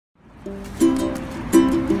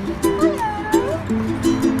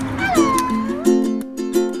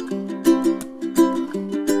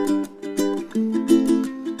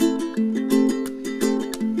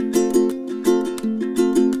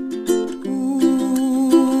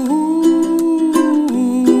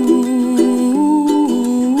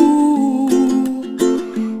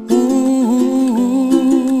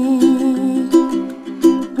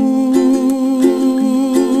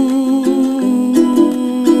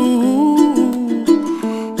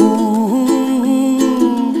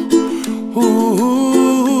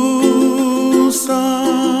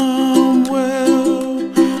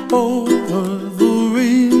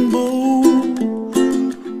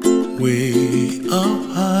up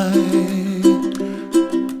high,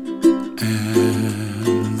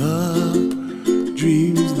 and the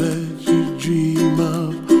dreams that you dream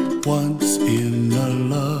of once in a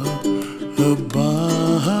lullaby.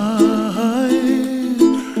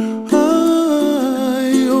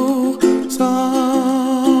 Oh,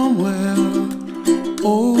 somewhere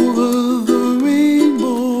over the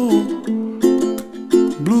rainbow,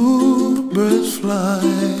 bluebirds fly,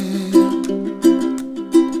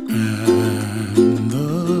 and the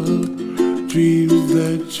dreams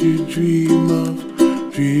that you dream of,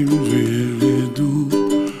 dreams really do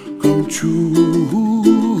come true.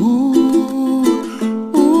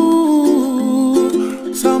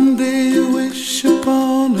 Ooh, someday you wish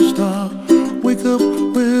upon a star, wake up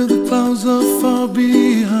where the clouds are far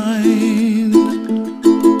behind.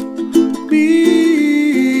 Be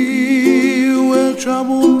where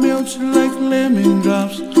trouble melts like lemon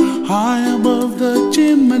drops, high above the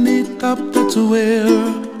chimney top. That's where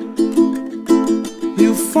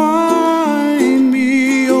you find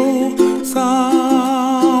me. Oh,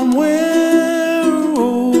 somewhere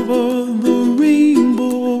over the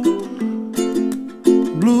rainbow,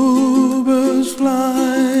 bluebirds fly,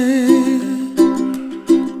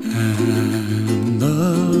 and the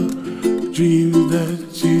dreams that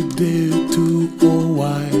you dare to, oh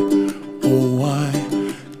why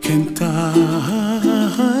can't I?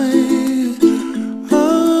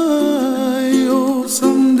 Oh,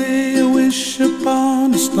 someday I wish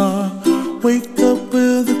upon a star, wake up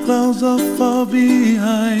where the clouds are far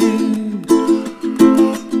behind.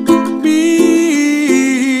 Be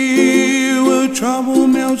where trouble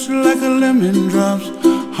melts like a lemon drops,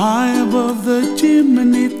 high above the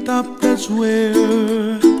chimney top. That's where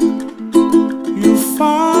you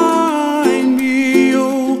find